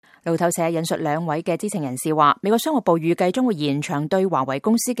路透社引述兩位嘅知情人士話，美國商務部預計將會延長對華為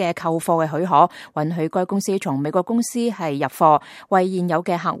公司嘅購貨嘅許可，允許該公司從美國公司係入貨，為現有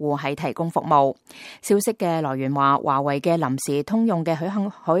嘅客戶係提供服務。消息嘅來源話，華為嘅臨時通用嘅許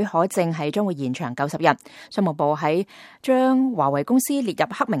可證係將會延長90日。商務部喺將華為公司列入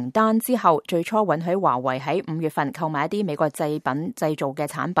黑名單之後，最初允許華為喺5月份購買一啲美國製品製造嘅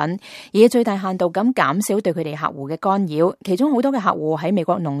產品，以最大限度咁減少對佢哋客戶嘅干擾。其中好多嘅客戶喺美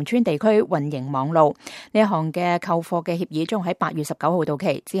國農村地區運營網路，呢一項嘅購貨嘅協議將喺8月19號到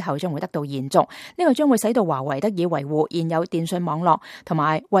期，之後將會得到延續。呢個將會使到華為得以維護現有電信網絡，同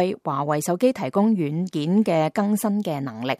埋為華為手機提供軟件嘅更新嘅能力。